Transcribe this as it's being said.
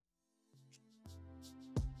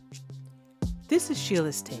This is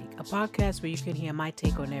Sheila's Take, a podcast where you can hear my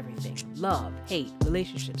take on everything love, hate,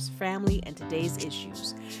 relationships, family, and today's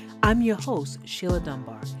issues. I'm your host, Sheila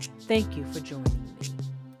Dunbar. Thank you for joining me.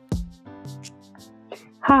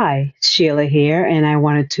 Hi, Sheila here, and I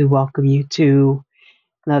wanted to welcome you to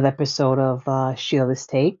another episode of Sheila's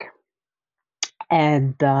Take.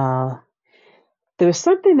 And there was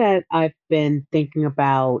something that I've been thinking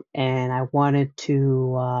about, and I wanted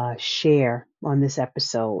to share on this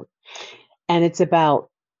episode. And it's about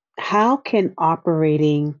how can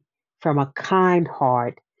operating from a kind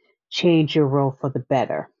heart change your world for the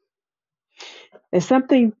better? It's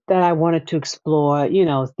something that I wanted to explore,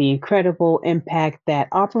 the incredible impact that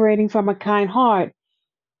operating from a kind heart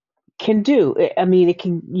can do. I mean,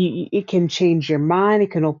 it can change your mind,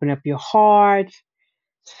 it can open up your heart.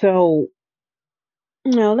 So,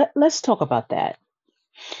 let's talk about that.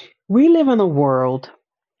 We live in a world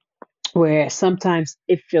where sometimes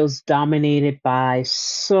it feels dominated by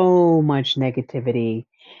so much negativity,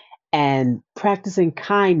 and practicing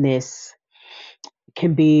kindness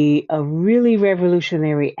can be a really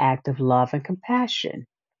revolutionary act of love and compassion.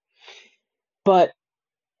 But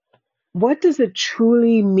what does it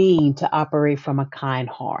truly mean to operate from a kind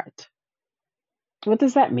heart? What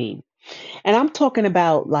does that mean? And I'm talking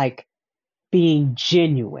about like being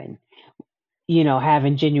genuine,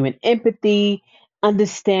 having genuine empathy,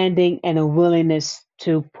 understanding, and a willingness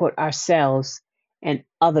to put ourselves in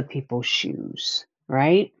other people's shoes,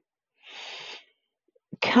 right?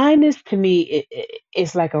 Kindness to me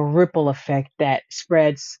is like a ripple effect that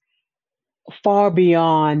spreads far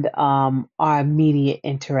beyond our immediate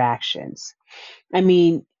interactions. I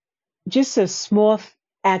mean, just a small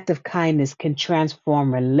act of kindness can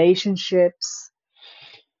transform relationships.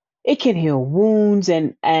 It can heal wounds,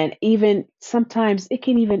 and even sometimes it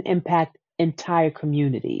can even impact entire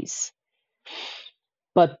communities.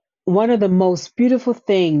 But one of the most beautiful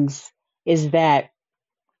things is that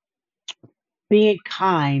being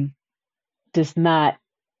kind does not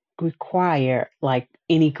require like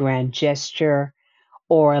any grand gesture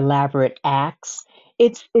or elaborate acts.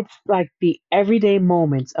 It's like the everyday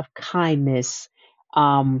moments of kindness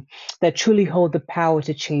that truly hold the power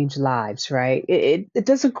to change lives, right? It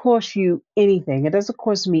doesn't cost you anything. It doesn't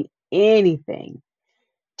cost me anything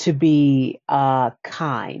to be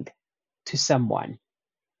kind to someone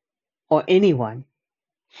or anyone.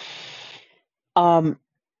 Um,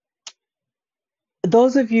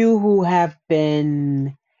 those of you who have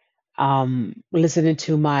been listening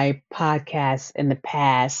to my podcast in the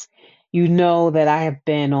past, you know that I have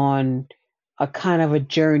been on a kind of a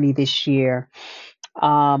journey this year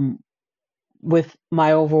um, with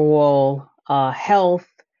my overall health,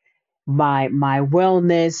 my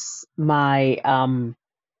wellness, my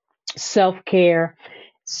self care,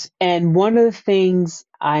 and one of the things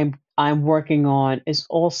I'm working on is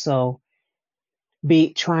also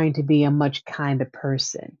be trying to be a much kinder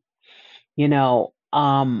person. You know,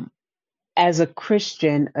 as a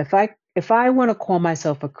Christian, if I want to call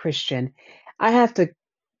myself a Christian, I have to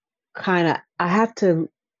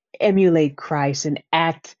emulate Christ and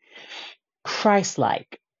act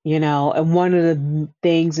Christ-like, and one of the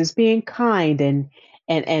things is being kind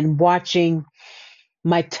and watching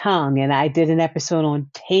my tongue. And I did an episode on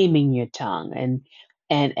taming your tongue, and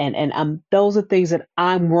those are things that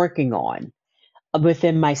I'm working on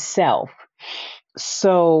within myself.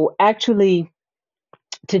 So actually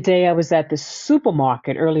today I was at the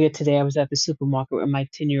supermarket. Earlier today I was at the supermarket with my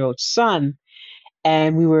 10-year-old son,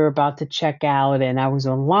 and we were about to check out, and I was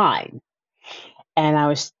online, and I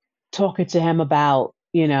was talking to him about,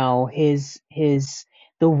 his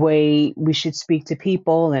the way we should speak to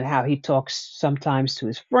people and how he talks sometimes to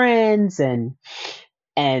his friends, and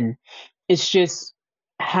it's just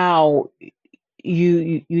how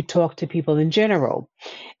you talk to people in general.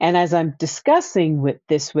 And as I'm discussing with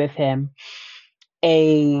him,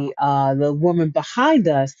 a the woman behind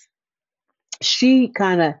us, she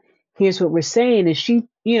kind of hears what we're saying, and she,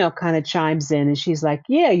 kind of chimes in, and she's like,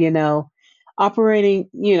 yeah,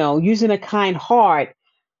 operating, using a kind heart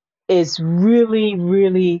is really,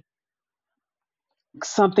 really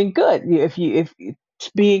something good. If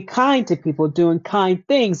being kind to people, doing kind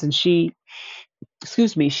things. And she,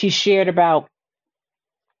 excuse me, she shared about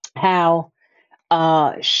how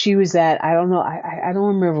she was at, I don't know, I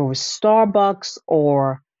don't remember if it was Starbucks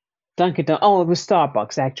or Dunkin' Donuts. Oh, it was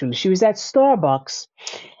Starbucks actually. She was at Starbucks,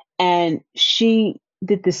 and she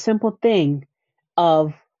did the simple thing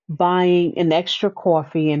of buying an extra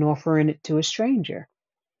coffee and offering it to a stranger.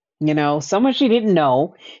 Someone she didn't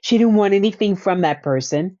know. She didn't want anything from that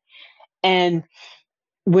person. And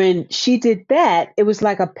when she did that, it was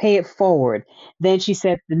like a pay it forward. Then she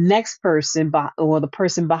said the next person, or the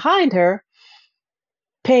person behind her,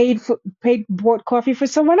 paid bought coffee for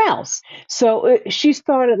someone else. So she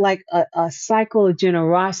started like a cycle of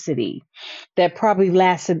generosity that probably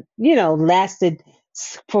lasted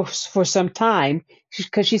for some time,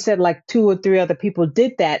 because she said like two or three other people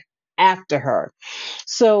did that after her.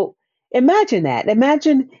 So imagine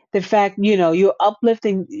the fact, you're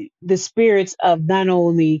uplifting the spirits of not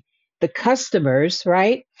only the customers,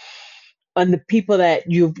 right, and the people that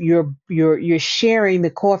you're sharing the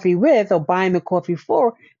coffee with or buying the coffee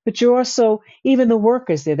for, but you're also even the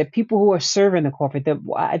workers there, the people who are serving the coffee.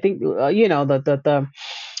 I think the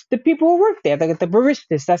people who work there, the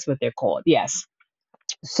baristas, that's what they're called. Yes.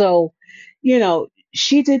 So,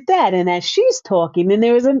 she did that, and as she's talking, and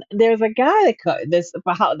there was a guy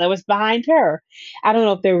that was behind her. I don't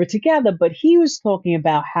know if they were together, but he was talking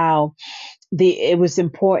about how it was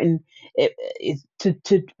important,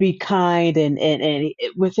 to be kind,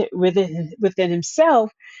 within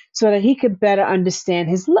himself, so that he could better understand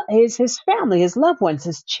his family, his loved ones,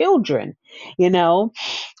 his children. You know,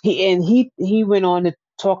 he went on to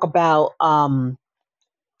talk about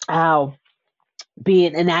how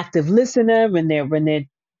being an active listener when they're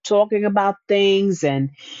talking about things,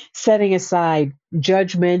 and setting aside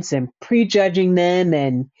judgments and prejudging them,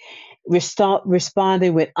 and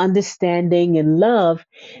responding with understanding and love,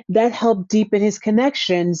 that helped deepen his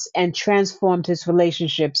connections and transformed his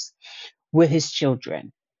relationships with his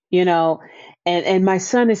children. You know, and my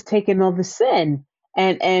son is taking all this in,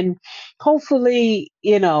 and hopefully,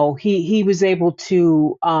 he was able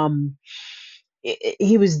to,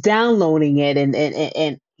 he was downloading it,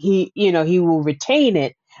 and he will retain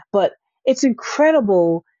it. But it's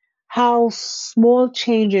incredible how small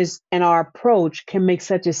changes in our approach can make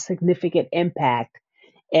such a significant impact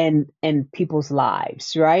in people's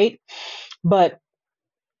lives, right? But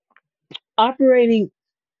operating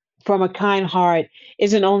from a kind heart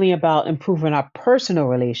isn't only about improving our personal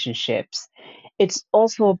relationships, it's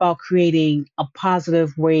also about creating a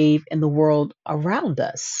positive wave in the world around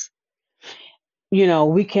us. We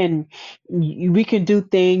can do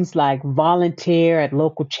things like volunteer at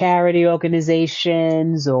local charity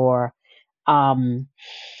organizations, or um,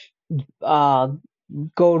 uh,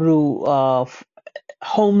 go to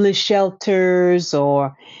homeless shelters,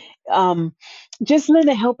 or um, just lend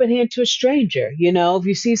a helping hand to a stranger. If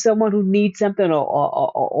you see someone who needs something,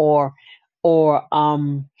 or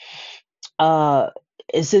uh,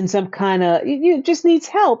 is in some kind of, just needs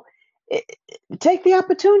help, eh, take the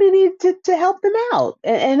opportunity to help them out,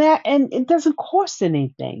 and it doesn't cost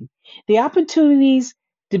anything. The opportunities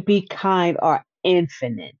to be kind are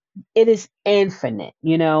infinite. It is infinite.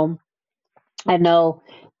 I know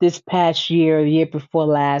this past year, the year before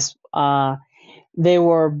last, they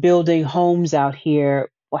were building homes out here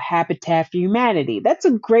for Habitat for Humanity. That's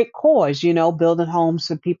a great cause, building homes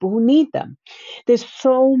for people who need them. There's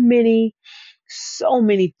so many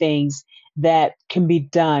things that can be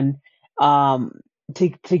done, um, to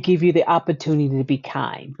give you the opportunity to be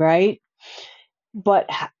kind, right? But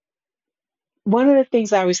one of the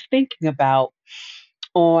things I was thinking about,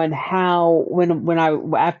 on how, when I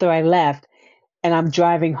after I left, and I'm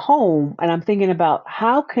driving home, and I'm thinking about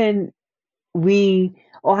how can we,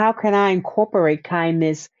 or how can I incorporate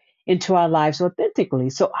kindness into our lives authentically?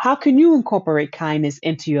 So how can you incorporate kindness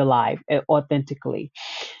into your life, authentically?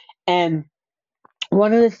 And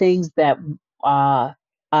one of the things that,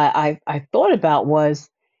 I thought about was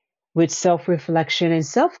with self reflection and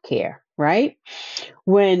self care, right?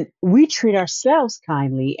 When we treat ourselves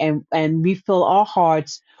kindly, and we fill our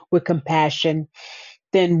hearts with compassion,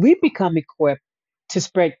 then we become equipped to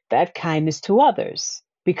spread that kindness to others,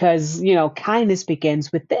 because kindness begins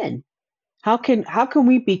within. How can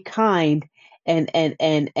we be kind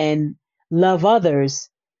and love others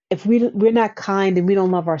if we're not kind and we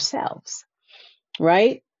don't love ourselves,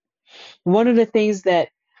 right? One of the things that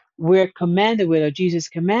we're commanded with, or Jesus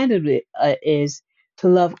commanded with, is to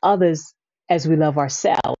love others as we love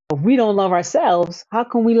ourselves. If we don't love ourselves, how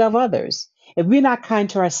can we love others? If we're not kind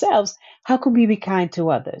to ourselves, how can we be kind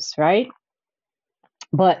to others, right?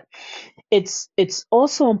 But it's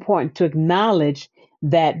also important to acknowledge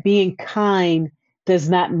that being kind does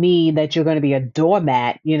not mean that you're going to be a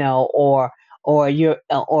doormat, or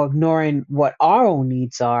ignoring what our own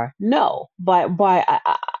needs are. No, but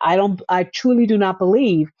I don't. I truly do not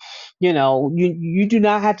believe, you do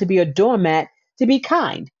not have to be a doormat to be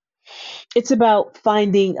kind. It's about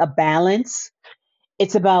finding a balance.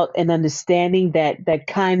 It's about an understanding that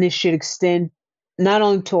kindness should extend not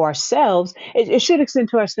only to ourselves, it should extend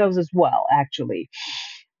to ourselves as well, actually.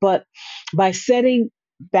 But by setting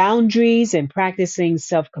boundaries and practicing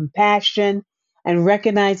self-compassion and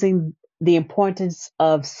recognizing the importance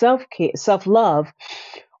of self-care, self-love,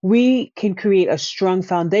 we can create a strong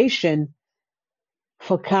foundation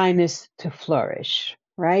for kindness to flourish,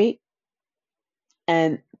 right?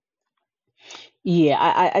 And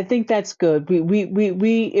yeah, I think that's good.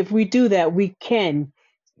 We if we do that, we can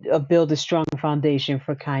build a strong foundation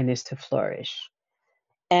for kindness to flourish.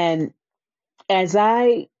 And as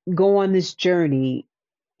I go on this journey,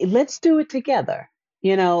 let's do it together.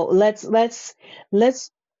 Let's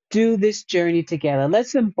do this journey together.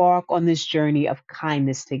 Let's embark on this journey of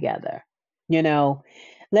kindness together. You know,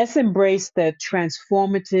 let's embrace the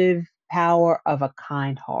transformative power of a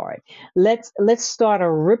kind heart. Let's start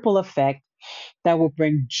a ripple effect that will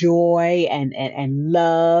bring joy and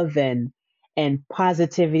love and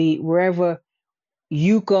positivity wherever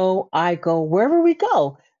you go, I go, wherever we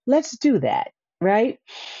go. Let's do that, right?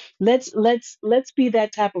 Let's be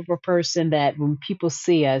that type of a person that when people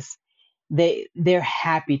see us, they're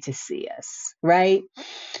happy to see us, right?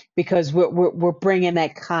 Because we're bringing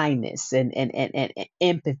that kindness and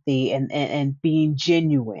empathy and being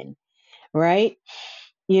genuine, right?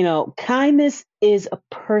 Kindness is a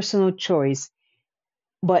personal choice,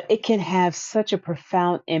 but it can have such a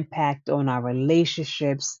profound impact on our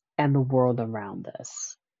relationships and the world around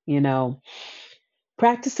us. You know,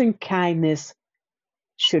 practicing kindness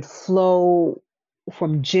should flow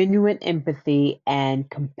from genuine empathy and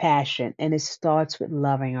compassion, and it starts with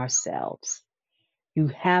loving ourselves. You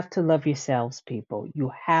have to love yourselves, people.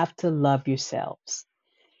 You have to love yourselves.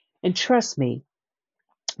 And trust me,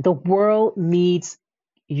 the world needs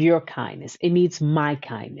your kindness. It needs my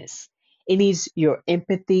kindness. It needs your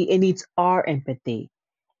empathy. It needs our empathy.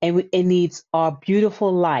 And it needs our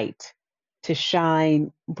beautiful light to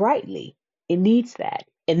shine brightly. It needs that.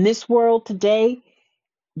 In this world today,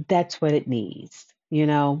 that's what it needs.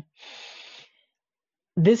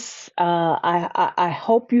 This I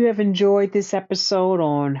hope you have enjoyed this episode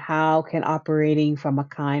on how can operating from a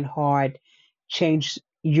kind heart change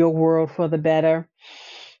your world for the better.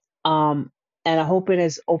 Um, and I hope it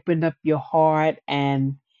has opened up your heart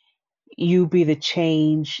and you be the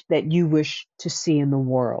change that you wish to see in the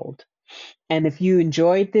world. And if you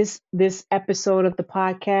enjoyed this episode of the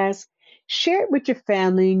podcast, share it with your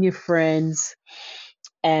family and your friends,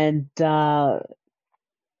 and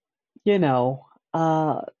you know,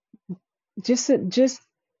 uh, just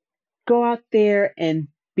go out there and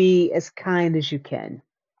be as kind as you can.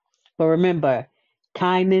 But remember,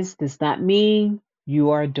 kindness does not mean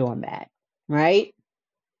you are a doormat, right?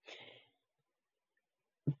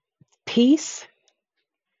 Peace,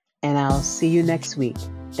 and I'll see you next week.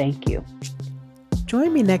 Thank you.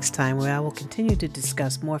 Join me next time where I will continue to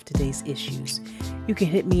discuss more of today's issues. You can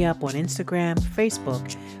hit me up on Instagram,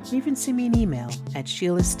 Facebook, or even send me an email at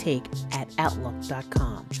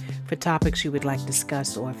Sheila'sTake@outlook.com for topics you would like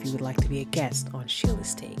discussed or if you would like to be a guest on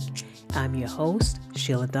Sheila's Take. I'm your host,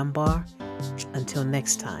 Sheila Dunbar. Until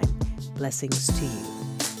next time, blessings to you.